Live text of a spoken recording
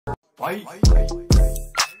มี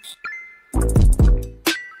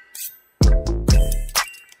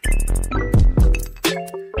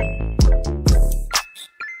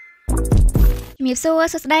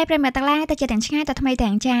สู้สุดได้เป็นมาตั้งแรกแต่จะแต่งช่างแต่ทำไม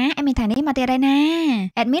แต่งช้าไอ้มีฐานนี้มาเตะได้นะ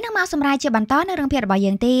แอดมินน้องมาสมรายเชื่อบันต้อนในเรื่องเพียรบ่อย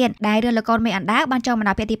ยังเตียนได้เรื่องละครไม่อันดับบางจอมัน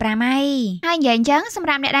เอาเพียรตีปลาไม่ให้ใหญ่จังสำ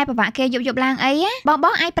หรับเนี่ยได้ประวัติเกยยุบลาง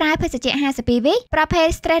ไอ้บ้องไอ้ปลายเพื่อจะเจ๊50 ปีวิประเ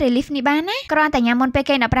ภทสเตรลิฟนี่บ้านนะกรอนแต่ยังมนไป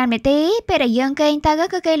เกยนับปราณเมตีไปได้ยังเกยแต่ก็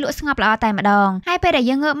คือเกยลุสงบละแต่มาดองให้ไป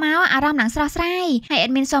ได้ยังเงือกเมาส์อารมณ์หนังสระไส้ให้แ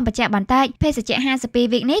อดมินส่งไปแจกบันเตยเพื่อจะเจ๊50 ปี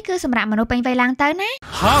วินี้คือสำหรับมนุษย์เป็นไฟลางเตยนะ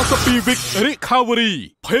50 ปีวิริคา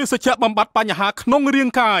วรีเพื่อจะเจ๊บำบัดปัญหาขนมเรีย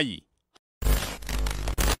งกาย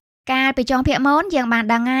การไปจองเพียมอนอย่างบา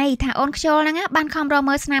นดังไงถ้าโอนโชลนะบ้านคอมโรเม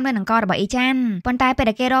อร์สนามเดินหนังกอระบอีจันปนตายไป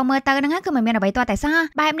แต่เกโรเมอร์เตอร์นะคือเหมือนมีระบตัวแต่ซ่า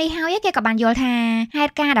แบบนี้เฮาเกี่ยวกับบานโยธาเ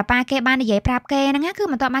หตุการณ์ดับปลาเกบ้านในใหญ่ปราบเกนะคื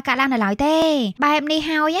อมันตัวมากะล่างในหลายเต้แบบนี้เฮ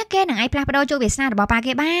าเกี่ยวหนังไอปลาปโดจูเวสนาดับปลา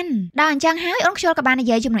เกบ้านดอนจังเฮาโอนโชลกับบ้านใน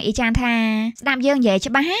ใหญ่จุ่มหนังอีจันทาสนามเยื่อใหญ่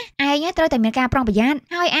ใช่ปะฮะไอ้เตอร์แต่มีการปรองประหยัด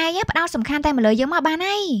เฮาไอ้ปลาสำคัญแต่มาเลยเยอะมากบ้านไ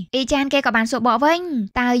อ้อีจันเกี่ยวกับบานสุบ่อเว้ง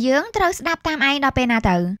ตาเยื่อเตอร์สนับตามไอ้ดอเป็นนาเต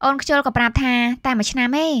อร์โอนโชลกับปราบทาแต่มาชนะ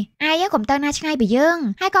ไม่ไอ้ผมเตอร์น่าช่างไปยั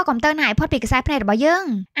งให้ก็คอมเตอร์ไหนพอดปีกสายเพลย์บ่ยัง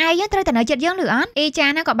ไอ้ยังเตอแต่เนื้อเจ็ดยังหรืออันอีจ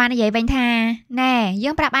านะก็บานใหญ่เวงทาแน่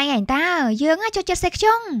ยังปรับไอ้อย่างตายังอ่ะจะเซ็กช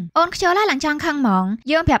งโอนเชื่อละหลังจังคังหมอ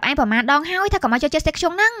งยังแบบไอ้ผมมาดองเฮาถ้าก็มาจะเซ็กช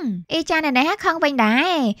งนั่งอีจาเนี่ยนะคังเวง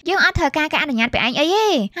ได้ยังอัดเธอกากอันยันไปไอ้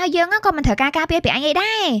ให้ยังอ่ะก็มันเธอกากไปไอ้ไ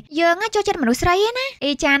ด้ยังอ่ะจะมนุษย์ไรนะ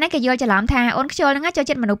อีจานะก็โยจะหลอมทาโอนเชื่อแล้วอ่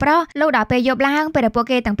ะจะมนุษย์โปรลูกดาวไปโยบล่างไปเดปโป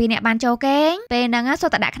เกตั้งปีเนี่ยบานโจเก้งเป็นนังอ่ะโซ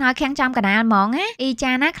ตัดดักน้อยแข็งจำกันนะหมองอ่ะอี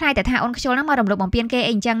จานะใครแต่ทาโอนเชื่อแล้วมาดมลูกบอมเปียนเ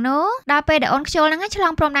กงจังนู้ดาวไปเดออนโชลนั่งฉ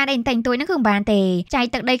ลองพรมนาเด่นแต่งตัวนั่งคือบานเตะใจ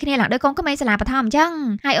ตึกได้ขึ้นหลังโดยกองก็ไม่สลาปะทอ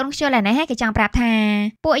มจังให้อนโชลแหละนะให้แกจังปราบทา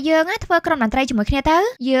ปวดเยื้องอ่ะเธอกรมหลังไตรจุ่มขึ้นเตอ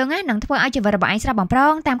เยื้องอ่ะหนังเธอเอาจุดระบายสลับบอม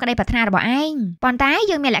พร่องตามกระไดปัฒนาระบายปอนต้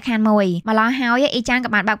ายื้องมีแหละคานมวยมาล้อเฮาอีจั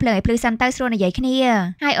งกับมันบักเพลย์พลือซันเตอร์ส่วนในใหญ่ขึ้นเนี่ย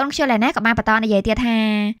ให้อนโชลแหละนะกับมันปะตอนในใหญ่เตียท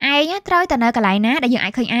าไอ้เนี่ยเตยแต่เนอกับไหลนะได้ยัง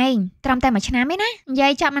ไอ้เคยไอ้ตรำแต่มาชนะไหมนะใ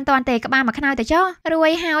หญ่จับมันตอนเตะกับมันมาขนาดแต่จ้อร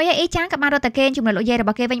วยเฮาอีจังกับมันโรตเกนจุ่มเลยลุยใหญ่ระ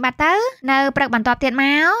บายเกวินบัตเตอร์เนอปรักบันตอบเตียนเม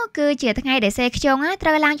าส์คือเจียทั้งไงเดเซกชงเ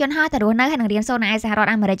ตอล่างจนห่อแต่รู้เนื้อให้หนังเรียนโซนในสหรัฐ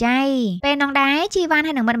อเมริกาเป็นน้องได้ชีวานใ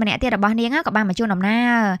ห้หนังมันเนี่ยเตี้ยระบายเนี้ยกับบ้านมาจูนนำหน้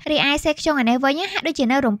ารีไอเซ็กชงอันนี้ไว้เนี่ยด้ว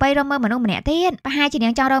ยจีเนอร์รวมไปรวมมือเหมือนนุ่มเนี่ยเตี้ยปะให้จีเนีย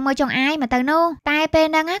งจองรวมมือจงไอมาเตอร์นู่ตายเป็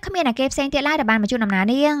นนังขมิ้นเก็บเซ็งเตี้ยไล่ระบายมาจูนนำหน้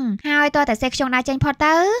าเนียงหายตัวแต่เซ็กชงได้เจนพอเ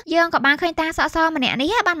ตอร์ยื่กับบ้านเคยตาซ้อมาเนี่ยนี่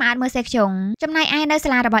บ้านมาอัดมือเซ็กชงจำนายไอเนอร์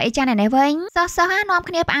สลาระบายไอจานไหนเว้งซ้อน้อ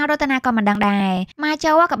มขณีปอาโรตนากรมันดังได้มาเจ้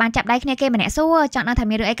าว่ากับบ้านจับได้ขณีเกมเนี่ยสู้จอนเอาท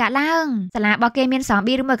ำมีเรื่องไอกะล่างสลาบอกเกมมีน2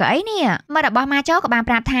 ปีรู้มือกับไอเนี่ยเมื่อระบายมาเจ้ากับบ้านป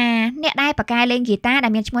ราบทาเนี่ยได้ปากกาเล่นกีตาร์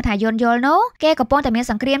แต่มีชโมถ่ายโยนโนเกกับปอนแต่มี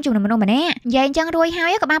สังเกตจุ่มในมนุษย์มันเนี่ยยัยจังรวยห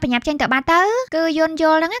ายกับบ้านปัญญาเจนแต่บ้านเตอร์คือโย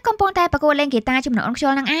นแล้วงั้นกับปอนแต่ปากกาเล่นกีตาร์จุ่มในองค์โ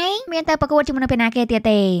ชว์นังไอเมียนแต่ปากกาจุ่มในเป็นนาเกเตเ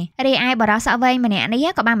ตรีไอบอร์สเอาไว้มันเนี่ย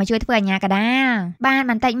นี่กับบ้านมาช่วยเพื่อนยากระดาบ้า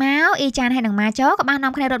นมันไต่เมาส์อีจานให้หนังมาเจ้ากับบ้า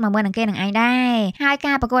นน้องในรถมาเมื่อหนังเกหนังไอได้หาย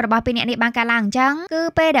การปากการะบายเป็นเนี่ยนี่บ้านกาลังจังคือ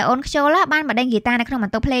เปเดอองค์โชว์ละบ้านมาเล่นกีตาร์ในขนมมั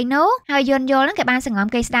นตัวเพลงโน้หายโยนแล้วกับบ้านสงอม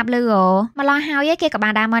เกสตาบลือมาลอหายเกกั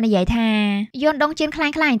บบ้านดามอนในใหญ่ทาโยนดงจีนคล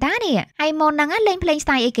ายตาเนี่ยไอโมนนังเล่นเพลงส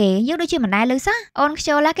ไตล์เอเก๋ยุด้วยชื่อมันได้หรือซะโอน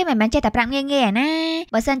โชว์แล้วก็เหมือนใจแต่ปรังเงี้ยนะ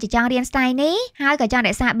เบอร์เซนจะจองเรียนสไตล์นี้หายกับจองเ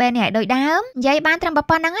ด็กสาวเบนเนี่ยโดยดาวยัยบ้านตรำปะ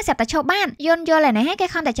ปอนนังเสียบแต่โชว์บ้านโยนเลยนะให้แ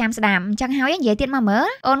กคอนแต่จำสดามจังหายยังเยี่ยติดมาเหมื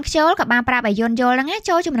อโอนโชว์กับบ้านปลาไปโยนแล้วงั้นโ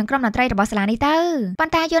ชว์จุ่มหนังกรมหนังไตรระบสลานิเตอร์ปั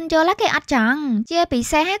นตาโยนแล้วแกอัดจังเจี๊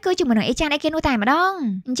ยปีแซ่คือจุ่มหนังไอจานไอเกนูไตมา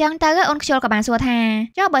ดองจังเตอร์โอนโชว์กับบ้านสัวทา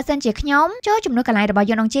เจ้าเบอร์เซนจีขยมโชว์จุ่มหนังกระไรระบโ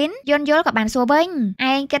ยนองจินโยนกับบ้านสัวเบิ้งไ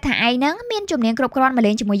อกระถายนังมีนจุ่มเนียงกรบกรอนมาเ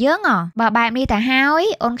ล่นจุ่มมือเยอะอ่ะแบบนี้แต่หา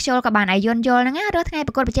ยโอนโชว์กับบ้านไอโยนนังเรื่องไงป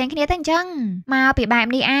ระกวดประเจนขี้เนี้ยตั้งจังมาปีแบ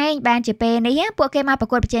บนี้ไอบ้านจีเปนี่พวกเกมาปร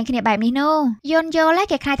ะกวดประเจนขี้เนี้ยแบบนี้โนโยนและ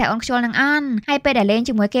แกใครแต่โอนโชว์นังอันให้ไปแต่เล่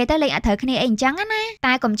นจุ่มมือเกตเล่นอัดเถอะขี้เนี้ยเองจังนะ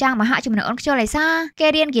ตายกลมจังมาหาจุ่มหนังโอนโชว์เลยซะเ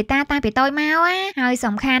กเรียนกีตาร์ตาปีโต้มาว่ะหายส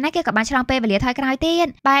ำคัญนะเกกับบ้านฉลองเปไปเหลียทอยกระไรเตี้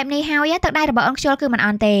ยแบบนี้หายตักได้ระเบิดโอนโชว์คือมั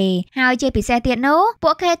นอันเตะหายเจปีเซเตียนโนพ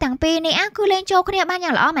วกเกต่างปีนี่คือเล่นโชว์ขี้เนี้ยบ้าน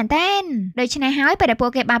อย่างล้อเหมือนเต้นโดยชนะหายไปแต่พว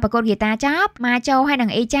กเกบ้านประกวดกีตาร์จับมาโชว์ให้ห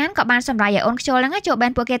นังอีจันกับบ้านสำรายอย่างโอนโชว์แล้วก็โจ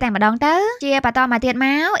เป็นพวกเกแต่งมาดองเตอเจียปะตอมาเตียน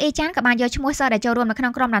มาอีจันกับบ้านโยชมัวเซอร์ได้โจรวมในข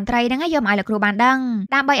นมกรมดันไตรนั่งยมไอเหลือครูบ้านดัง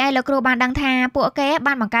ตามใบไอเหลือครูบ้านดังทาพวกเ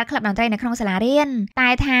กบ้านบังการคลับดันไตรในขนมสลาเรียน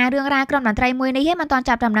ตายทาเรื่องราวกรมดันไตรมวยในเยี่ยมันตอ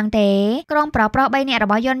นจับดำดังเตะกรมเปล่าใบเนี่ยร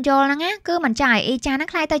ะบายโยนนั่งคือมันจ่ายอีจันนั่ง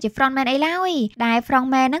คลายเตอจีฟรอนแมนไอเล่าได้ฟรอ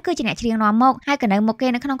นแมนนั่นคือจีเนเชียงนอมกให้กันในมก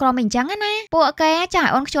เกในขนมกรมเหมือนจังนะพวกเกจ่าย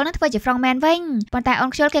โอนโชว์นั่นเฟอร์จีฟรอนแมนวิ่งป ប៉ុន្តែអូន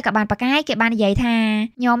ខ្ជុលគេក៏បានប្រកែកគេបាននិយាយថា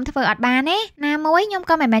ខ្ញុំធ្វើអត់បានទេណាមួយខ្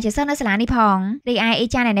ញុំក៏មិនមែនជាសិស្សនៅសាលានេះផងរីឯ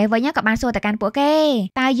អ៊ីចាននេះវិញក៏បានសួរទៅកាន់ពួ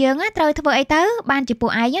កគេតើយើងត្រូវធ្វើអីទៅបានជាពួ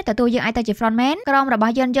កឯងទទួលយើងឲ្យទៅជា frontman ក្រុមរ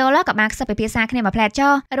បស់យន់យល់ក៏បានខ្សឹបពិភាក្សាគ្នាមួយផ្លែ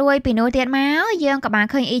តចុះរួយពីនោះទៀតមកយើងក៏បា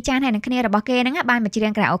នឃើញអ៊ីចានហើយនឹងគ្នារបស់គេហ្នឹងបានមកច្រៀ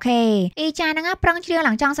ងក្រៅអូខេអ៊ីចានហ្នឹងប្រឹងច្រៀង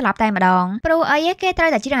ឡើងចង់ស្លាប់តែម្ដងព្រោះអីគេត្រូវ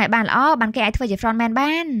តែច្រៀងឲ្យបានល្អបានគេអាចធ្វើជា frontman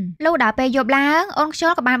បានលុះដល់ពេលយប់ឡើងអូ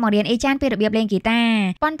នខ្ជុលក៏បានបង្រៀនអ៊ីចានពីរបៀបលេងហ្គីតា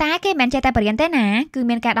ប៉ុន្តែគេមិនចេះតែបរៀ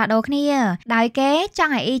នទេណាគឺមានការដោះដូរគ្នាដោយគេ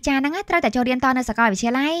ចង់ឲ្យអ៊ីចានហ្នឹងត្រូវតែចូលរៀនតនៅសាក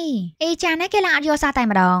លវិទ្យាល័យអ៊ីចានហ្នឹងគេឡើងអត់យល់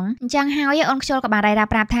សោះតែម្ដងអញ្ចឹងហើយអូនខ្ជុលក៏បានរាយរាប់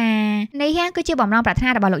ប្រាប់ថានេះគឺជាបំណ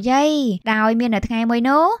ងប្រាថ្នារបស់លោកយាយដោយមាននៅថ្ងៃមួយ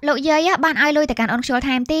នោះលោកយាយបានឲ្យលុយទៅកាន់អូនខ្ជុល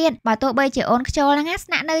ថែមទៀតបើទោះបីជាអូនខ្ជុលហ្នឹងស្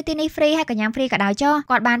នាក់នៅទីនេះ free ហើយកញ្ញា free ក៏ដោយចុះ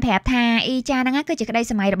គាត់បានប្រាប់ថាអ៊ីចានហ្នឹងគឺជាក្តី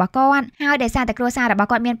សម័យរបស់គាត់ហើយដោយសារតែគ្រួសាររបស់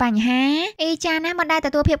គាត់មានបញ្ហាអ៊ីចានហ្នឹងមិនដែលទ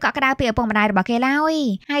ទួលភាពកក់ក្ដៅពីឪពុកម្ដាយរបស់គេឡើ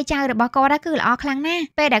យហើយចៅរបស់គាត់គឺល្អខ្លាំ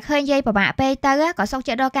ងណាស់ពេលដែលឃើញយាយពិបាកពេកទៅក៏សុខ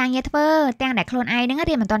ចិត្តរកការងារធ្វើទាំងដែលខ្លួនឯងហ្នឹង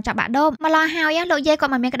រៀនមិនទាន់ចាប់បាក់ឌុបម្ល៉េះហើយលោកយាយគា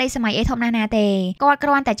ត់មិនមានក្តីសម័យអីធំណាស់ណាទេគាត់គ្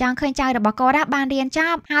រាន់តែចង់ឃើញចៅរបស់គាត់បានរៀន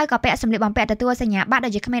ចប់ហើយក៏ពាក់សម្លៀកបំពាក់ទទួលសញ្ញាបត្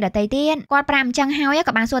រដូចជាក្មេងដទៃទៀតគាត់ប្រាប់អញ្ចឹងហើយ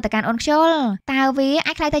ក៏បានសួរទៅកាន់អូនខ្ជុលតើវា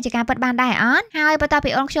អាចខ្លាយទៅជាការពិតបានដែរអត់ហើយ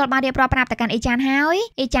បន្ទាប់ពីអូនខ្ជុលបានរៀបរាប់ប្រាប់ទៅកាន់អ៊ីចានហើយ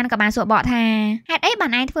អ៊ីចានក៏បានសួរបកថាហេតុអីបា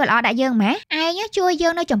នឯងធ្វើល្អដាក់យើងម៉េចឯងជួយ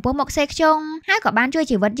យើងនៅចំពោះមុខសេខ្ជុងហើយក៏បានជួ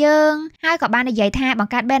យជីវិតយើងហើយក៏បាននិយាយថា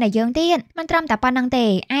បង្កើតបែនឲ្យយើងទៀតមិនត្រឹមតែប៉ុណ្្នឹ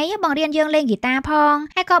ងទេឯងបង្រៀនយើងលេងហ្គីតាផ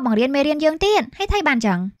ងហើយក៏បង្រៀនមេរៀនយើងទៀតហើយថៃបា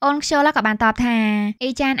នចឹងអូនខ្ជុលក៏បានត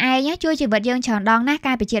បថាអ៊ីចានឯងជួយជីវិតយើងច្រើនដ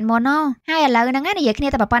ងណាស់កាលពីជាតិមុនណោះហើយឥឡូវហ្នឹងនិយា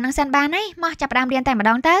យគ្នាតែប៉ុណ្្នឹងសិនបានហើយមកចាប់ផ្ដើមរៀ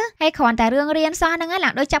នតែម្ដងទៅហើយគ្រាន់តែរឿងរៀនសោះហ្នឹង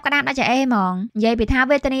ឡើងដូចចាប់ក្តាមដាច់ចអេហ្មងនិយា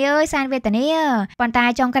យពីថាវេទនាអើយសែនវេទនាប៉ុន្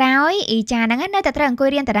តែចុងក្រោយអ៊ីចានហ្នឹងនៅតែត្រូវ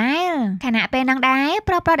អង្គុយរៀនដដែលខណៈពេលហ្នឹងដែ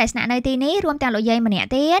រប្រុសៗដែលស្នាក់នៅទីនេះរួមទាំងលោកយាយម្នាក់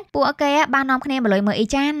ទៀតពួកគេបាននាំគ្នាមកលុយមើល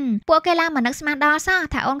អ៊ីចានពួកគេឡើងមកនឹកស្មានដល់សោះ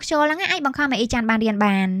ថាអូនខ្ជុលហ្នឹងអាចបង្ខំឲ្យអ៊ីចានបានរៀន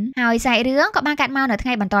បានហើយសាច់រឿងក៏បានកាត់មកនៅថ្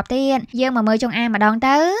ងៃបន្ទាប់ទៀតយើងមកមើលចុងអាម្ដ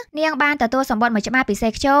ងទៅនាងបានទទួលសម្បត្តិមួយច្បាប់ពីសេ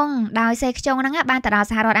ខ្ជុងដោយសេខ្ជុងហ្នឹងបានទៅដល់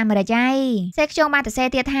សហរដ្ឋអាមេរិកហើយសេខ្ជុងបានទៅសេ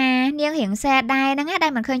ទៀតថានាងរៀងសែដែរហ្នឹ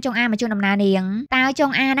ងដែលមិនឃើញចុងអាមកជួនដំណើរនាងតើចុ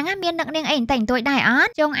ងអាហ្នឹងមាននឹកនាងអីបន្តិចបន្តួចដែរ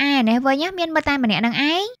អត់ចុងអានេះវិញមានមើលតែម្នាក់នឹ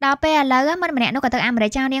ងឯងដល់ពេលឥឡូវមិតម្នាក់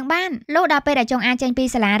នោះក៏ទៅអាមេរិកចោលនាងបានលុះដល់ពេលដែលចុងអាចេ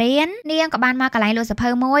ញពីសាលារៀននាងក៏បានមកកន្លែងលក់សភៅ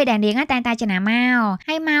មួយដែលនាងតែងតែចំណាមក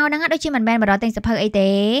ហើយមកហ្នឹងដូចជាមិនមែនមករកទិញ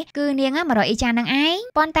សភៅអីទេគឺនាងមករកអ៊ីចាននឹងឯ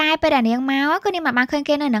ងប៉ុន្តែពេលដែលនាងមកគឺនាងមិនបានឃើ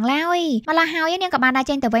ញគេនៅនឹងឡើយម្ល៉េះហើយនាងក៏បានដើ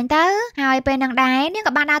រចេញទៅវិញទៅហើយពេលហ្នឹងដែរនាង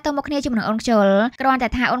ក៏បានដើរទៅមុខគ្នាជាមួយនឹងអូនខ្ជុ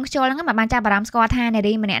លគ្រាន់តែថាអូនខ្ជុលហ្នឹងមិនបានចាប់អារម្មណ៍ស្គាល់ថានា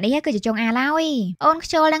រីម្នាក់នេះគឺជាចុងអាឡើយអូនខ្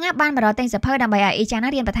ជុលហ្នឹងបានមករកទិញសភៅដើម្បីឲ្យអ៊ីចាន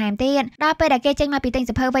រៀនបន្ថែមទៀតដល់ពេលដែលគេចេញមកពីទិ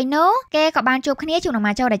ញសភៅវិញនោះគេក៏បានជួបគ្នាជួបនឹង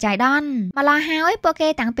ម៉ាចោដែលចៃដន្យម្ល៉េះហើយពួក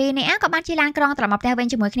គេទាំងពីរនាក់ក៏បានជិះឡានក្រុងត្រឡប់មកផ្ទះវិញ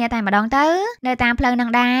ជាមួយគ្នាតែម្ដងទៅនៅតាមផ្លូវហ្នឹង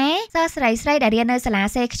ដែរសិស្សស្រីដែលរៀននៅសាលា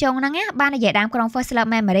សេខ្ជុងហ្នឹងបាននិយាយដើមក្រុង First Love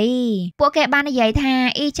Memory ពួកគេបាននិយា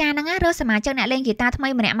យថាអ៊ីចានហ្នឹងរកសមាជិកអ្នកលេ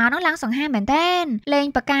ងហ្គីតាថ្មីម្នាក់មកនោះឡើងសង្ហាមែ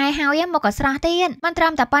នតើលេងបកាយហើយមកក៏ស្រស់ទៀតមិនត្រឹ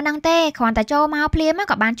មតែប៉ុណ្្នឹងទេគ្រាន់តែចូលមកភ្លាម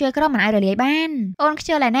ក៏បានជួយក្រុមមិនឲ្យរលាយបានអូ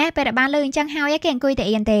នខ្ជិលឯណេះពេលដែលបានលើអញ្ចឹងហើយគេអង្គុយតែ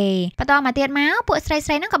អៀនទេបន្តមកទៀតមកពួ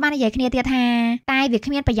កស្រីហ្នឹងក៏បាននិយាយគ្នាទៀ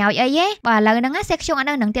តថាតែវាគ្មានប្រយោជន៍អីទេបើឥឡូវហ្នឹងសេខ្ជុង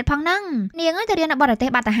អត់នៅនឹងទៀតផងហ្នឹងនាងទៅរៀននៅបរទេ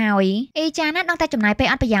សបាត់ទៅហើយអ៊ីចានដឹងតែចំណាយពេ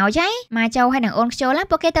លអត់ប្រយោជន៍ហីមកចូលហើយនឹងអូនខ្ជុ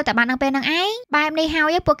លពួកគេទៅតែបាននឹងពេលហ្នឹងឯងបែបនេះ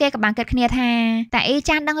ហើយពួកគេក៏បានគិតគ្នាថាតែ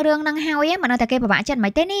អ៊ីចានដឹងរឿងហ្នឹងហើយមិននៅតែគេពិបាកចិត្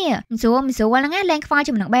តមិនទេនេះមិនស្រួលហ្នឹងលេងខ្វល់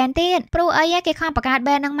ជាមួយនឹងបែនទៀតព្រោះអីគេខំបង្កើ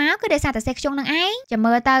តបែនហ្នឹងមកគឺដោយសារតែសេខ្ជុងហ្នឹងឯងចាំ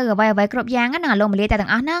មើលទៅអ្វីគ្រប់យ៉ាងហ្នឹងអាឡុងមលាតែទាំ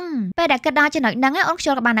ងអស់ហ្នឹងពេលដែលគិតដល់ចំណុចហ្នឹងអូនខ្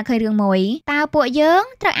ជុលក៏បានឃើញរឿងមួយតើពួកយើ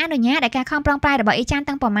ងត្រូវអនុញ្ញាតឲ្យការខំប្រឹងប្រែងរបស់អ៊ីចាន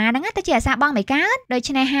ទាំងប្រមាណហ្នឹងទៅជាអាសាបងមិនកើ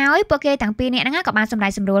តដូច្នេះហើយពួកគេទាំងពីរនាក់ហ្នឹងក៏បានសម្ដែ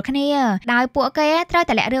ងសម្រួលគ្នាដោយពួកគេត្រូវ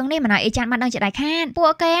តែលាក់រឿងនេះមិនឲ្យអ៊ីចានបានដឹងជាដាច់ខា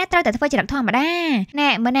តពួកគេត្រូវតែធ្វើជាធម្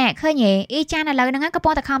មតាណែមើលណែឃើញទេអ៊ីចានឥឡូវហ្នឹងកំពុ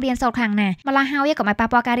ងតែខំរៀនសូត្រខ្លាំងណាស់ម្ល៉េះហើយក៏មិនប៉ះ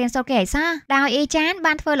ពាល់ការរៀនសូត្រគេឲ្យសោះដោយអ៊ីចាន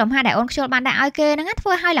បានធ្វើលំហាត់ដែលអូនខ្ជុលបានដាក់ឲ្យគេហ្នឹ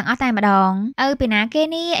ងធ្វើឲ្យឡើងអស់តែម្ដងពីណាគេ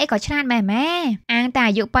នេះអីក៏ឆ្លាតម៉ែអាងតែ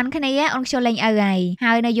អាយុប៉ុនគ្នាអូនខ្ជុលលេ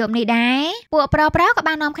ងហើយនៅយប់នេះដែរពួកប្រុ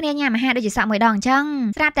សក៏បាននាំគ្នាញ៉ាំអាហារដូចជាសក់មួយដងអញ្ចឹ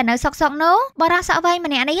ងស្រាប់តែនៅសុកនោះបរិសសក់វែ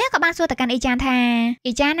ងម្នាក់នេះក៏បានសួរទៅកាន់អ៊ីចានថា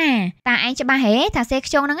អ៊ីចានណាតើឯងច្បាស់ហេថាសេខ្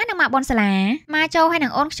ជុងហ្នឹងនឹងមកបនសាលាមកចូលហើ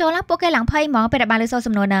យនឹងអូនខ្ជុលពួកគេឡើងភ័យហ្មងពេលដែលបានលើសូ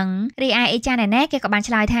រសំណួរហ្នឹងរីឯអ៊ីចានណែគេក៏បា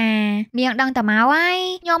នឆ្លើយថានាងដឹងតែមកហើ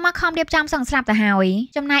យខ្ញុំមកខំរៀបចំសង្ស្រាប់ទៅហើ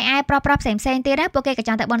យចំណែកឯប្រុសផ្សេងទៀតពួកគេក៏ច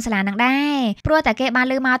ង់ទៅបនសាលាហ្នឹងដែរព្រោះតែគេបាន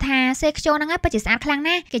លើមកថាសេខ្ជុងហ្នឹងពិតជាស្អាតខ្លាំងណា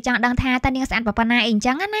ស់គេចង់ដឹងថាតើនាងស្អាតប៉ុណ្ណាអីអញ្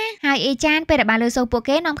ចឹងណាហើយអ៊ីចានពេលដែលបានលើសូរពួ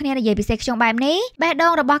កគេនាំគ្នានិយាយពីសេខ្ជុងបែបនេះ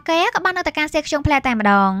បេះដូងរបស់គេក៏បាននៅតែការសេខ្ជុ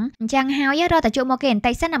ងផ្លែតែម្ដងអញ្ចឹងហើយរត់តែជួបមកគេ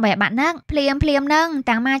បន្តិចសិនដើម្បីឲ្យបាត់នឹកភ្លាមហ្នឹ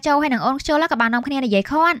ងទាំងមកចូលហើយនឹងអូនខ្ជុលក៏បាននាំគ្នានិយា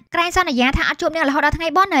យខាត់ក្រែងសន្យាថាអត់ជួបនាងរហូត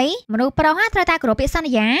ដល់ថ្ងៃបន់អីមនុស្សប្រុសត្រូវតែគោរពពាក្យស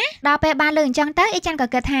ន្យាដល់ពេលបានលើអញ្ចឹងទៅអ៊ីចា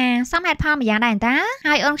នក៏គិតថាសមហេតុផលម្យ៉ាងដែ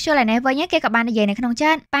រតើហើយអូនខ្ជុលឯនេះវិញគេក៏បាននិយាយនៅក្នុងចិ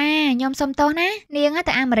ត្តប៉ាខ្ញុំសុំទោសណានាង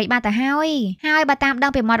ទៅអាមេរិកបាត់ទៅ ទៅហើយបើតាម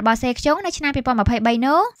ដឹងពីមាត់របស់សេខ្ជុងនៅឆ្នាំ2023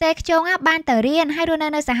នោះសេខ្ជុងបានទៅរៀនហើយរ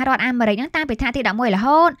ស់នៅសហរដ្ឋអាមេរិកហ្នឹងតាំងពីថ្នាក់ទី11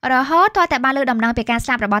រហូតទាល់តែបានលើដំណឹងពីកា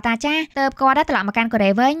រស្លាប់របស់តាចាស់ទើបគាត់ត្រឡប់មកកាន់កូ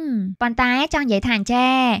រ៉េវិញប៉ុន្តែចង់និយាយថាអញ្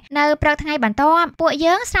ចេះនៅព្រឹកថ្ងៃបន្ទាប់ពួក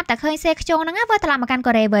យើងស្រាប់តែឃើញសេខ្ជុងហ្នឹងវិលត្រឡប់ម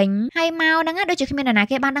កកាន់កូរ៉េវិញហើយមកហ្នឹងដូចជាគ្មានន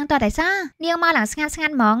រណាគេបានដឹងតតែសោះនាងមកឡើ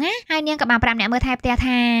ងស្ងាត់ហ្មងណាហើយនាងក៏បានប្រាប់អ្នកមើ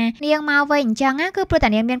លថែផ្ទះថានាងមកវិញអញ្ចឹងគឺព្រោះតែ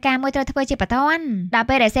នាងមានការមួយត្រូវធ្វើជាបន្ទាន់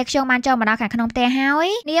ដល់ពេលដែលសេខ្ជុងបានចូលមកដល់ខាងក្នុងផ្ទះហើយ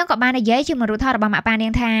នាងក៏បាននិយាយជាមួយរូបថតរបស់ម៉ាក់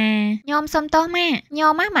ប៉ានាងថាខ្ញុំសុំទោសម៉ាក់ខ្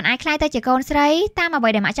ញុំមិនអាចខ្លាយទៅជាកូនស្រីតាមអ្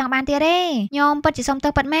វីដែលម៉ាក់ចង់បានទៀតទេខ្ញុំពិតជាសុំទោ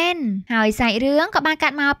សពិតមែនហើយសាច់រឿងក៏បានកា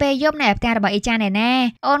ត់មកពេលយប់នៅផ្ទះរបស់អ៊ីចាន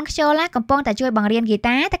ណែអូនខ្ជុលកំពុងតែជួយបង្រៀនហ្គី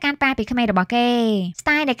តាទៅកាន់ប៉ាពីក្មេងរបស់គេស្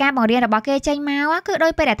ទាយនៃការបង្រៀនរបស់គេចេញម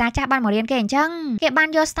កគឺដោយពេលដែលតាចាស់បានបង្រៀនគេអញ្ចឹ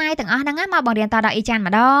ងគេបានយកស្ទាយទាំងអស់ហ្នឹងមកបង្រៀនតដល់អ៊ីចា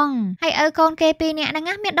នម្ដងហើយឪកូនគេពី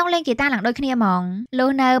រនាក់ហ្នឹងមានដងលេងហ្គីតាឡើងដូចគ្នាហ្មង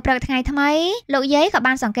លុះនៅព្រឹកថ្ងៃថ្មីលោកយាយក៏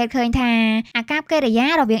បានសង្កេតឃើញថាអាកប្បកិរិយា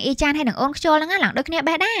រវាងអ៊ីចានហើយនិងអូនខ្ជុលហ្នឹងឡើងដូ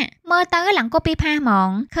ចគ្នាបេះដែរមើលទៅឡើងកូពីផាសហ្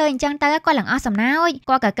មងឃើញអញ្ចឹងទៅគាត់ឡើងអស់សំណើច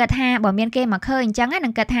គាត់ក៏គិតថាបើមានគេមកឃើញអញ្ចឹ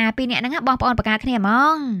ងនឹងគិតថាពីរនាក់ហ្នឹងបងប្អូនបកាគ្នាហ្ម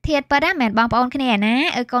ងធៀបប៉ិតមិនមែនបងប្អូ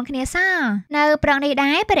នគ្នាណាឪកូនគ្នាសោះនៅព្រឹកនេះដែ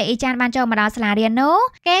រពេលអ៊ីចានបានចូលមកដល់សាលារៀន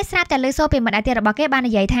នោះគេស្រាប់តែលើសូពីមិត្តអាទិរបស់គេបា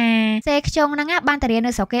ននិយាយថាសេខ្ជុងហ្នឹងបានទៅរៀន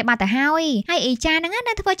នៅស្រុកគេបានទៅហើយអ៊ីចានហ្នឹង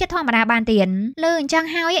នៅធ្វើចិត្តធម្មតាបានទៀតលឺអញ្ចឹ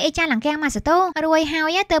ងហើយអ៊ីចានឡើងកៀងមកសតោរួយ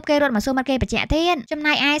ហើយទៅគេរត់មកសួរមិត្តគេបញ្ជាក់ទៀតចំ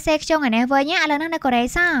ណែកឯសេខ្ជុងឯនេះវិញឥឡូវហ្នឹងនៅកូរ៉េ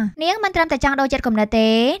សោះនាងមិនត្រឹមតែចង់ដូរចិត្តគំនិត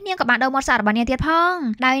ទេនាងក៏បានដូរមាត់សក់របស់នាងទៀតផង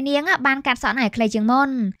ដោយនាងបានកាត់សក់ឲ្យខ្លីជាងមុ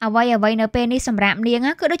នអ្វីនៅពេលនេះសម្រាប់នា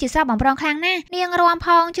ងគឺដូចជាស្រស់បំប្រងខ្លាំងណាស់នាង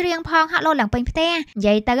រាំផងច្រៀងផងហាក់លោតឡើងពេ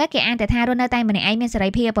ញផ្ទះនិយាយទៅគេអានតែថារស់នៅតែម្នាក់ឯងមា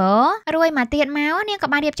នសេរីភាពរួយមកទៀតមកនា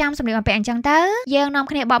ងក៏បានរៀបចំសម្លៀកបំពាក់អញ្ចឹងទៅយើង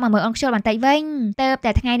នាំគ្នាបកមកមើលអូនខ្ជុលបន្តិចវិ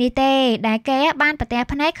ញទៅតែថ្ងៃនេះទេដែលគេបានប្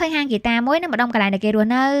រទះភ្នែកឃើញហាងហ្គីតាមួយនៅម្ដុំកន្លែងដែលគេរស់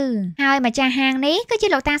នៅហើយម្ចាស់ហាង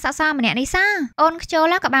នេះគឺជាលោកតាសក់សម្នាក់នេះសោះអូ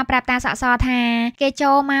នខ្ជុលក៏បានប្រាប់តាសក់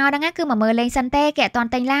សថាគេចូលមកហ្នឹងគឺមកមើលលេងសិនទេគេ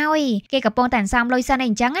អត់ទាន់ទិញឡើយគេកំពុងតែសន្សំលុយសិ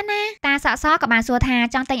នអីអញ្ចឹងណាតាសក់សក៏បានសួ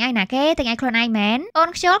រថាចង់ទិញអីណាគេទិញអីខ្លួនឯងមែនអូ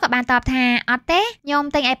នខ្ជុលក៏បានតបថាអត់ទេខ្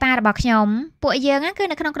ញុំទិញអីប៉ារបស់ខ្ញុំពួកយើងគឺ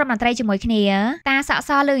នៅក្នុងក្រុមតន្ត្រីជាមួយគ្នាតាសក់ស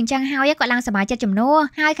លឺអញ្ចឹងហើយក៏ឡើងសប្បាយចិត្តជំនួស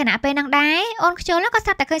ហើយខណៈពេលហ្នឹងដែរអូនខ្ជុ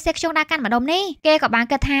លក៏ស្រាប់តែឃើញសេខ្ជុងដើរកាន់ម្ដុំនេះគេក៏បា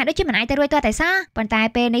នគិតថាដូចជាមិនអាចទៅរួចទាល់តែសោះប៉ុន្តែ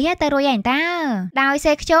ពេលនេះទៅរួចឯងតាដោយ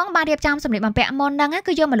សេខ្ជុងបានរៀបចំសម្លៀកបំពាក់មុនហ្នឹ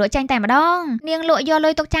ងគឺយកមកលក់ចាញ់តែម្ដងនាងលក់យកលុ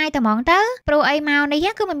យទុកចាយតែហ្មងទៅព្រោះអីមក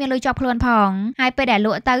នេះគឺមិនមានលុយជាប់ខ្លួនផងហើយពេលដែល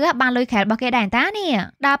លក់ទៅបានលុយខែលរបស់គេដែរតានេះ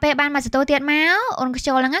ដល់ពេលបានមកទទួលទៀតមកអូ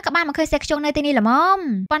នខ្ជុលហ្នឹងក៏បានមកឃើញសេខ្ជុងនៅទីនេះល្ម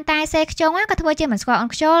មប៉ុន្តែសេខ្ជុងក៏ធ្វើជាមិនស្គាល់អូ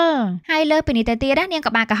នខ្ជុលហើយលើពីនេះទៅទៀតនាង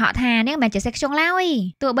ក៏បានកុហកថានាងមិនមែនជាសេខ្ជុ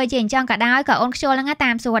ងឡើយទោះបីជាអញ្ចឹងក៏ដោយក៏អូនខ្ជុលហ្នឹ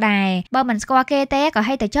ងតាមសួរដែរបើមិ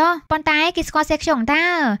នស្គាល់គេទេក៏ហេតុតែចុះប៉ុន្តែគេស្គាល់សេខ្ជុងតើ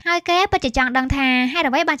ហើយគេពិតជាចង់ដឹងថាហេតុ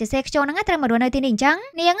អ្វីបានជាសេខ្ជុងហ្នឹងត្រូវមករស់នៅទីនេះអញ្ចឹង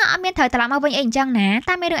នាងអត់មានត្រូវត្រឡប់មកវិញអីអញ្ចឹ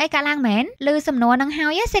ងណាតែមានរឿងអីកើតឡើងមែនឮសំណួរហ្នឹ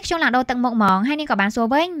ងហើយសេខ្ជុងឡើងដូរទឹកមុខហ្មងហើយនាងក៏បានសួ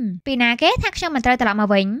រវិញពីណាគេថាខ្ញុំមិនត្រូវត្រឡប់ម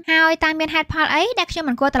កវិញហើយតែមានហេតុផលអីដែលខ្ញុំ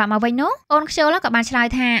មិនគួរត្រឡប់មកវិញនោះអូនខ្ជុលក៏បានឆ្លើយ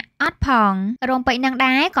ថាអត់ផងរោងពេជ្រនឹងដែ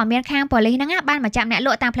រក៏មានខាងប៉ូលីសហ្នឹងបានមកចាប់អ្នកល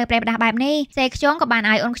ក់តាមផ្លូវព្រៃផ្ដាស់បែបនេះសេខ្ជុងក៏បាន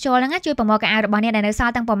ឲ្យអូនខ្ជុលហ្នឹងជួយប្រមូលកៅអៅរបស់អ្នកដែលនៅ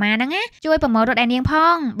សល់ទាំងប្រមាណហ្នឹងជួយប្រមូលរត់ឲ្យនាង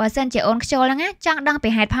ផងបើសិនជាអូនខ្ជុលហ្នឹងចង់ដឹងពី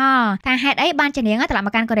ហេតុផលថាហេតុអីបានជានាងត្រឡប់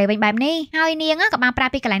មកកាន់កូរ៉េវិញបែបនេះហើយនាងក៏បា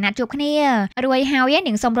នប្រាប់ពីកន្លែងណាត់ជួបគ្នារួយហើយ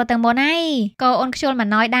នាងសុំរត់ទៅមុនហើយក៏អូនខ្ជុលមិន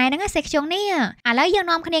ណយដែរហ្នឹងសេខ្ជុងនេះឥឡូវយើ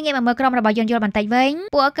ងនាំគ្នាងាកមកមើលក្រុមរបស់យន្តយល់បន្តិចវិ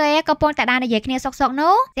ញពួកគេក៏ពងតែដើរនិយាយគ្នាសុកៗ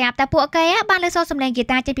នោះស្រាប់តែពួកគេបានលើសូរសំឡេ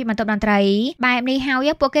ងហ្គីតាចេញពីបន្ទប់តន្ត្រីបែប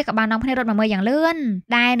នេះហើយពួកគេក៏បាននាំគ្នារត់មកមើលយ៉ាងលឿន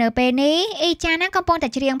ដែលនៅពេលនេះអ៊ីចានណាកំពុងតែ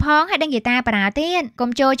ច្រៀងផងហើយដេញហ្គីតាបារ៉ាទៀ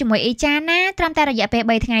តកុំចូលជាមួយអ៊ីចានណាត្រឹមតែរយៈពេល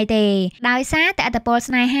3ថ្ងៃទេដោយសារតែអត្តពលស្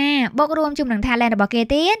នេហាបូករួមជាមួយនឹង talent របស់គេ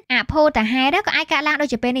ទៀតអភូតហេតុក៏អាចកាត់ឡើងដូច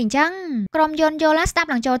ជាពេលនេះអញ្ចឹងក្រុមយន្តយល់ស្ដាប់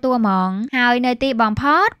ឡើងចូលតួហ្មងហើ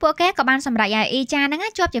យនៅទីបំផុតពួកគេក៏បានសម្រេចឲ្យអ៊ីចា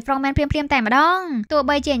នហ្នឹងជាប់ជា frontman ព្រាមតែម្ដងទោះ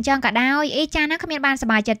បីជាអញ្ចឹងក៏ដោយអ៊ីចានណាគ្មានបានសប្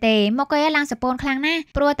បាយចិត្តទេមកគេឡើងសពូនខ្លាំ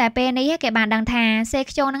ងណាស់ព្រោះតែពេលនេះគេបានដឹងថាសេ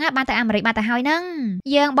ខ្ជុងហ្នឹងបានទៅអាមេរិកបាត់ទៅហើយហ្នឹង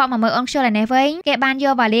យើងបកមកមើលអូនខ្ជុលឯនេះវិញគេបាន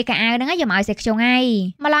យកវ៉ាលីកៅអៅហ្នឹងយកមកឲ្យសេខ្ជុងហើ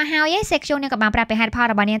យម្ល៉េះហើយសេខ្ជុងនេះក៏បានប្រាប់ពីហេតុផ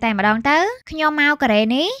លរបស់នាងតែម្ដងទៅខ្ញុំមកកូរ៉េ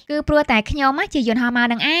នេះគឺព្រោះតែខ្ញុំជាយន្តហោះមក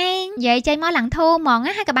នឹងឯងនិយាយចេញមកឡើងធូរហ្ម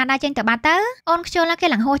ងហើយក៏បានដើរចេញទៅបាត់ទៅអូនខ្ជុ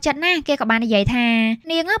លគេឡើងហួសចិត្តណាស់គេក៏បាននិយាយថា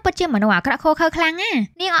នាងពិតជាមនុស្សអាក្រក់ខូខើខ្លាំ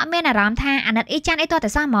ងណានាងអត់មានអារម្មណ៍ថាអាណិតអ៊ីចា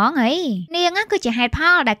នអីទាល់តែសោះហ្មងហីនា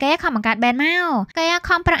ងគឺជាហេតុផលដែលគេខំបង្កើតបែនម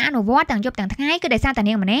កគេខំប្រឹងអនុវត្តទាំងយប់ទាំងថ្ងៃគឺដោយសារតែ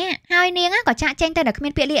នាងម្នាក់ហើយនាងក៏ចាក់ចេញទៅ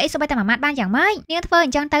ដល់គ្មានពាក្យលាអីសូម្បីតែមួយម៉ាត់បានយ៉ាងម៉េចនាងធ្វើអ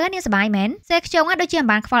ញ្ចឹងទៅនាងសប្បាយមែនសេខ្ជុងដូចជាមិន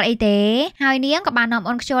បានខ្វល់អីទេហើយនាងក៏បាននាំ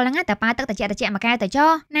អូនខ្ជុលហ្នឹងទៅប៉ាទឹកត្រជាក់មួយកែវទៅ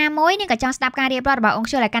ចុះណាមួយនាងក៏ចង់ស្ដាប់ការរៀបរាប់របស់អូ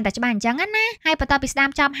នខ្ជុលឲ្យកាន់តែច្បាស់អញ្ចឹងណាហើយ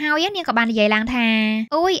បន្ទាប់ពីស្ដាប់ចប់ហើយនាងក៏បាននិយាយឡើ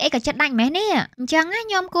ងថាអូយអីក៏ចិត្តដាច់ម៉េះនេះអញ្ចឹងខ្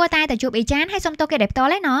ញុំគួរតែទៅជួបអ៊ីចានហើយសុំទោសគេដោ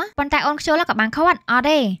យផ្ទាល់ឯណោះប៉ុន្តែអូនខ្ជុលក៏បានខាត់អត់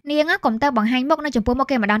ទេនាងកុំទៅបង្ហាញមុខនៅចំពោះមុ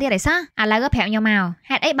ខគេម្ដងទៀតឯសោះឥឡូវប្រាប់ខ្ញុំម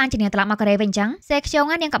កហេតុអីបានជានាងត្រឡប់មកកូរ៉េវិញអញ្ចឹង សេខ្ជុង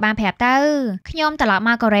នាងក៏បានប្រាប់ទៅខ្ញុំត្រឡប់ម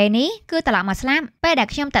កកូរ៉េនេះគឺត្រឡប់មកស្លាប់ពេលដែល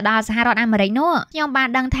ខ្ញុំទៅដល់សហរដ្ឋអាមេរិកនោះខ្ញុំបាន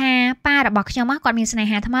ដឹងថាប៉ារបស់ខ្ញុំគាត់មានស្នេ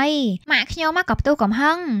ហាថ្មីម៉ាក់ខ្ញុំក៏ផ្ទុះកំ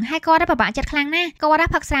ហឹងហើយគាត់ពិបាកចិត្តខ្លាំងណាស់គា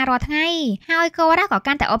ត់ផឹកស្រារាល់ថ្ងៃហើយគាត់ក៏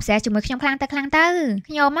កាន់តែអបសេជាមួយខ្ញុំខ្លាំងទៅខ្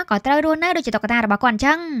ញុំក៏ត្រូវរស់នៅដូចជាតុក្កតារបស់គាត់អញ្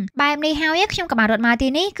ចឹងបែបនេះហើយខ្ញុំក៏បានរត់មកទី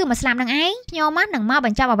នេះគឺមកស្លាប់នឹងឯងខ្ញុំនឹងមកប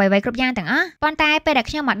ញ្ចប់អ្វីៗគ្រប់យ៉ាងទាំងអស់ប៉ុន្តែពេលដែល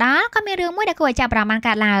ខ្ញុំមកដល់ក៏មានរឿងមួយដែលគួរឲ្យចាប់អារម្មណ៍បាន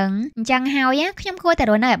កើតឡើងអញ្ចឹងហើយខ្ញុំគួរតែ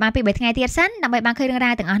រស់នៅឲ្យបានពី3ថ្ងៃទៀតសិនដើម្បីបានឃើញរឿង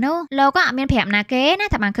រ៉ាវទាំងអស់នោះលោកក៏អត់មានប្រាប់ណាគេណា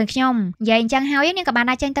ថាបានឃើញខ្ញុំនិយាយអញ្ចឹងហើយនាងក៏បាន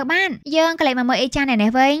ដាក់ចេញទៅបានយើងក៏លេចមកមើលអេចាននេះ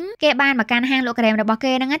វិញគេបានមកកាន់ហាងលក់ក្រែមរបស់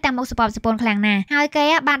គេហ្នឹងតាមមុខសពសពូនខ្លាំងណាស់ហើយគេ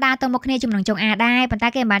បានដើរទៅមុខគ្នាជាមួយនឹងចុងអាដែរប៉ុន្តែ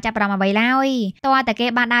គេមិនបានចាប់អារម្មណ៍អ្វីឡើយតើតែគេ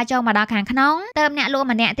បានដើរចូលមកដល់ខាងក្នុងទៅអ្នកលក់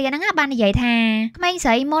ម្នាក់ទៀតហ្នឹងបាននិយាយថាក្មេងស្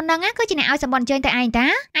រីមុនហ្នឹងគឺជាអ្នកឲ្យសម្បត្តិអញ្ជើញទៅឯងតា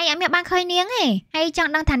ឯងអត់មានបានឃើញនាងទេហើយច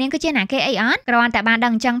ង់ដឹងថានាងគឺជាណាគេអីអត់គ្រាន់តែបានដឹ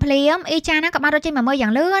ងអញ្ចឹងភ្លាមអេចានហ្នឹងក៏បានរត់ចេញមកមើលយ៉ា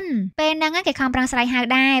ងលឿនពេលហ្នឹងគេខំប្រឹងស្រែកហៅ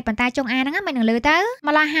ដែរប៉ុន្តែចុងអាហ្នឹងមិននឹងលឺទៅ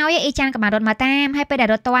ម្ល៉េះហើយអេចានក៏បានរត់មកតាមហើយពេលដែល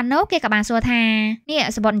រត់តាន់នោះគេក៏បានសួរថានេះ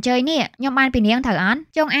សម្បត្តិអញ្ជើញនេះខ្ញុំបានពីនាងត្រូវអត់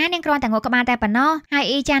ចុងអានាងគ្រាន់តែងក់ក្បាលតែប៉ុណ្ណោះហើយ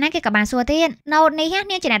អេចានហ្នឹងគេក៏បានសួរទៀតណូតនេះ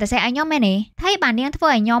នាងជាអ្នកទៅសេឲ្យខ្ញុំមែនទេហើយបាននាងធ្វើ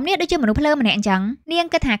ឲ្យខ្ញុំនេះដូចជាមនុស្សភ្លើម្នាក់អញ្ចឹងនាង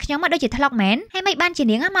គិតថាខ្ញុំមកដូចជាថ្លុកមែនហើយមិនបានជា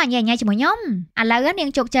នាងមកញ៉ៃញ៉ៃជាមួយខ្ញុំឥឡូវនាង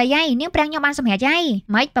ជោគជ័យហើយនាងប្រាំងខ្ញុំបានសម្រេចហើយ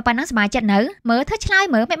មិនប៉ុណ្ណឹងសប្បាយចិត្តនៅមើលធ្វើឆ្លើយ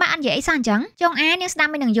មើលមិនបានអត់និយាយអីសោះអញ្ចឹងចុងអានាងស្ដា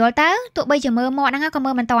ប់មិននឹងយល់ទៅទោះបីជាមើលមកហ្នឹងក៏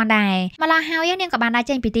មើលមិនតាន់ដែរម្ល៉េះហើយនាងក៏បានដើរ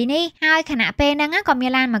ចេញពីទីនេះហើយខណៈពេលហ្នឹងក៏មា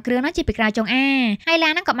នឡានមួយគ្រឿងហ្នឹងជាពីក្រៅចុងអាហើយឡា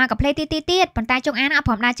នហ្នឹងក៏មកកាផ្លេទីទៀតប៉ុន្តែចុងអាហ្នឹងអត់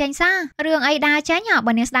ព្រមដើរចេញសោះរឿងអីដើរចេញ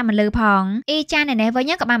បើនាងស្ដាប់មិនលឺផងអ៊ីចាននេះវិ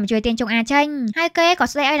ញក៏បានមកជួយទាញចុងអាចេញហើយគេក៏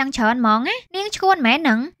ស្ដីឲ្យឡើងច្រើនហ្មងណានាងឈួនមែនហ្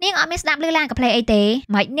នឹងនាងអត់មានស្ដាប់លឺឡានកាផ្លេអីទេ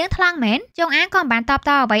មិននាងថ្លង់មែនចុងអាក៏បានតប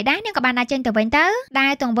តអ្វីដែរនាងក៏បានដើរចេញទៅវិញទៅដែ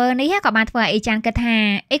លទង្វើនេះក៏បានធ្វើឲ្យអ៊ីចានគិតថា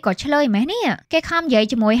អីក៏ឆ្លើយមែននេះគេខំនិយាយ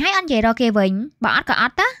ជាមួយហើយអត់និយាយរកគេវិញបើអត់ក៏អ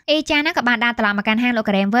ត់តើអ៊ីចានក៏បានដើរត្រឡប់មកកាន់ហាងលក់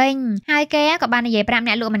ក្រែមវិញហើយគេក៏បាននិយាយប្រាប់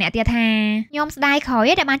អ្នកលក់ម្នាក់ទៀតថាខ្ញុំស្ដាយក្រោយ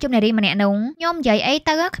ដែលបានជួបនារីម្នាក់នោះខ្ញុំនិយាយអី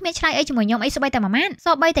ទៅគ្មានឆ្លើយអីជាមួយខ្ញុំអីសូម្បីតែមួយម៉ាត់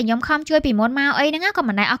សូម្បីតែខ្ញុំខំជួយពីមុនមកអីហ្នឹងក៏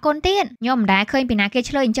មិនដែរអរគុណទៀតខ្ញុំមិនដែរឃើញពីណាគេ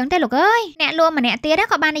ឆ្លើយអញ្ចឹងទេលោកអើយអ្នកលក់ម្នាក់ទៀត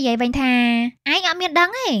ក៏បាននិយាយវិញថាឯងអត់មានដឹង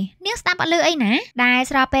ទេនាងស្ដាប់អត់លឺអីណាដែល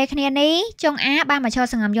ស្របពេលគ្នានេះចុងអាបានមកឈរ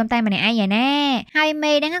សង្ងំយំតែម្នាក់ឯងឯណែហើយ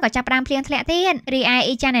មេហ្នឹងក៏ចាប់ផ្ដើមភ្លៀងធ្លាក់ទៀតរីឯ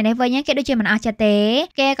អ៊ីចាននេះវិញគេដូចជាមិនអស់ចិត្តទេ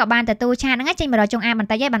គេក៏បានទទួលឆាតហ្នឹងចេញមករកចុងអាបន្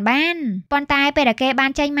តិចឯងបានប៉ុន្តែពេលដែលគេបា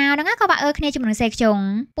នចេញមកហ្នឹងក៏បាក់អើគ្នាជាមួយនឹងសេខ្ជុង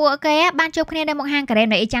ពួកគេបានជួបគ្នានៅមុខហាងការ៉េម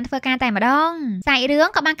ដែលអ៊ីចានធ្វើការតែម្ដងសាច់រឿង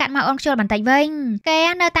ក៏បានកាត់មកអូនខ្ជុលបន្តិចវិញគេ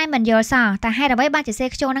នៅតែមិនយល់សោះតែហេតុអ្វីបានជាសេ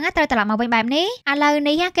ខ្ជុងហ្នឹងត្រូវត្រឡប់មកវិញបែបនេះឥឡូវ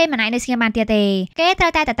នេះគេមិនអាចនៅស្ងៀមបានទៀតទេគេត្រូ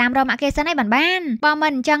វតែតាមរកម៉ាក់គេសិនឯងបានបើមិ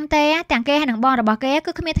នអញ្ចឹងទេទាំងគេហើយនឹងបងរបស់គេ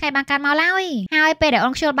គឺគ្មានថ្ងៃបានកាត់មកឡើយហើយពេលដែលអូ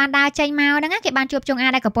នខ្ជុលបានដើរចេញមកហ្នឹងគេបានជួបចុងអា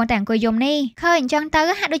ដែលកំពុងតែអង្គុយយំនេះឃើញអញ្ចឹងទៅ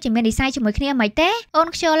ហាក់ដូចជាមាននិស័យជាមួយគ្នាមិនទេអូន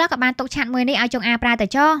ខ្ជុលក៏បានទុកឆាត់មួយនេះឲ្យចុងអាប្រើទៅ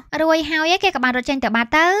ចុះរួចហើយគេក៏បានរត់ចេញទៅបា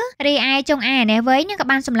ត់ទៅរីឯចុងអានេះវិញក៏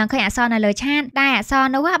បានសម្លឹងឃើញអក្សរនៅលើឆាតដែលអក្សរ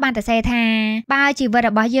នោះបានទៅសេថាបើជីវិត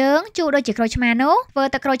របស់យើងជួបដូចជាក្រូចឆ្មានោះធ្វើ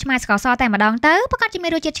ទៅក្រូចឆ្មាស្ករសតែម្ដងទៅប្រកាសជាមា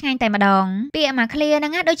នរសជាតិឆ្ងាញ់តែម្ដងពាក្យមួយឃ្លាហ្នឹ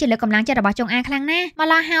ងដូចជាលើកកម្លាំងចិត្តរបស់ចុងអាខ្លាំងណាស់ម្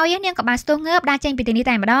ល៉េះហើយនាងក៏បានស្ទុះងើបដើរចេញពីទីនេះ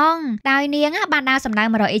តែម្ដងដោយនាងបានដើរសម្ដៅ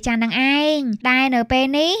មករកអ៊ីចាននឹងឯងដែលនៅពេល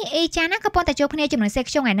នេះអ៊ីចានក៏ប៉ុន្តែជួបគ្នាជាមួយនឹងសេ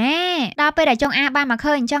ខ្ជុងឯណែដល់ពេលដែលចុងអាបានមក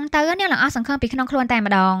ឃើញអញ្ចឹងទៅនាងឡើងអស់សង្ឃឹមពីក្នុងខ្លួនតែ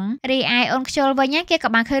ម្ដងរីឯអូនខ្ជុលវិញគេក៏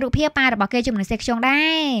បានឃើញរូបភាពប៉ារបស់គេជាមួយនឹងសេខ្ជុងដែ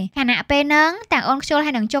រខណៈពេលហ្នឹងទាំងអូនខ្ជុល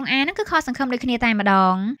ហើយនឹងចុងអាហ្នឹងគឺខកសង្ឃឹមដូចគ្នាតែម្ដ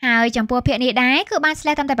ងហើយចំពោះភាគនេះដែរគឺបានស្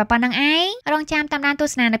លេះតាមតែប៉ុណ្្នឹងឯងរងចាំតាមដានទ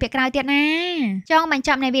ស្សនានៅភាគក្រោយទៀតណាចង់បញ្ច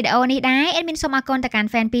ប់នៃវីដេអូនេះដែរអេដមីនសូមអរគុណទៅកាន់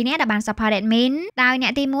fan 2នាក់ដែលបាន support admin ដោយអ្ន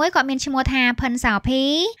កទី1គាត់មានឈ្មោះថាផិនសោភី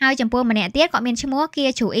ហើយចំពោះម្នាក់ទៀតគាត់មានឈ្មោះគៀ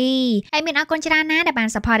ជូអ៊ីអេដមីនអរគុណច្រើនណាស់ដែលបាន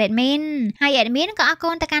support admin ហើយ admin ក៏អរគុ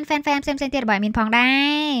ណទៅកាន់ fan ផ្សេងៗទៀតរបស់ admin ផងដែ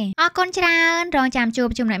រអរគុណច្រើនរងចាំជួប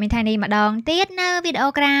ជុំអ្នកមីនថៃនេះម្ដងទៀតនៅវីដេអូ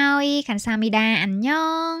ក្រោយខាន់សាមីដាអានយ៉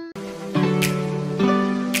ង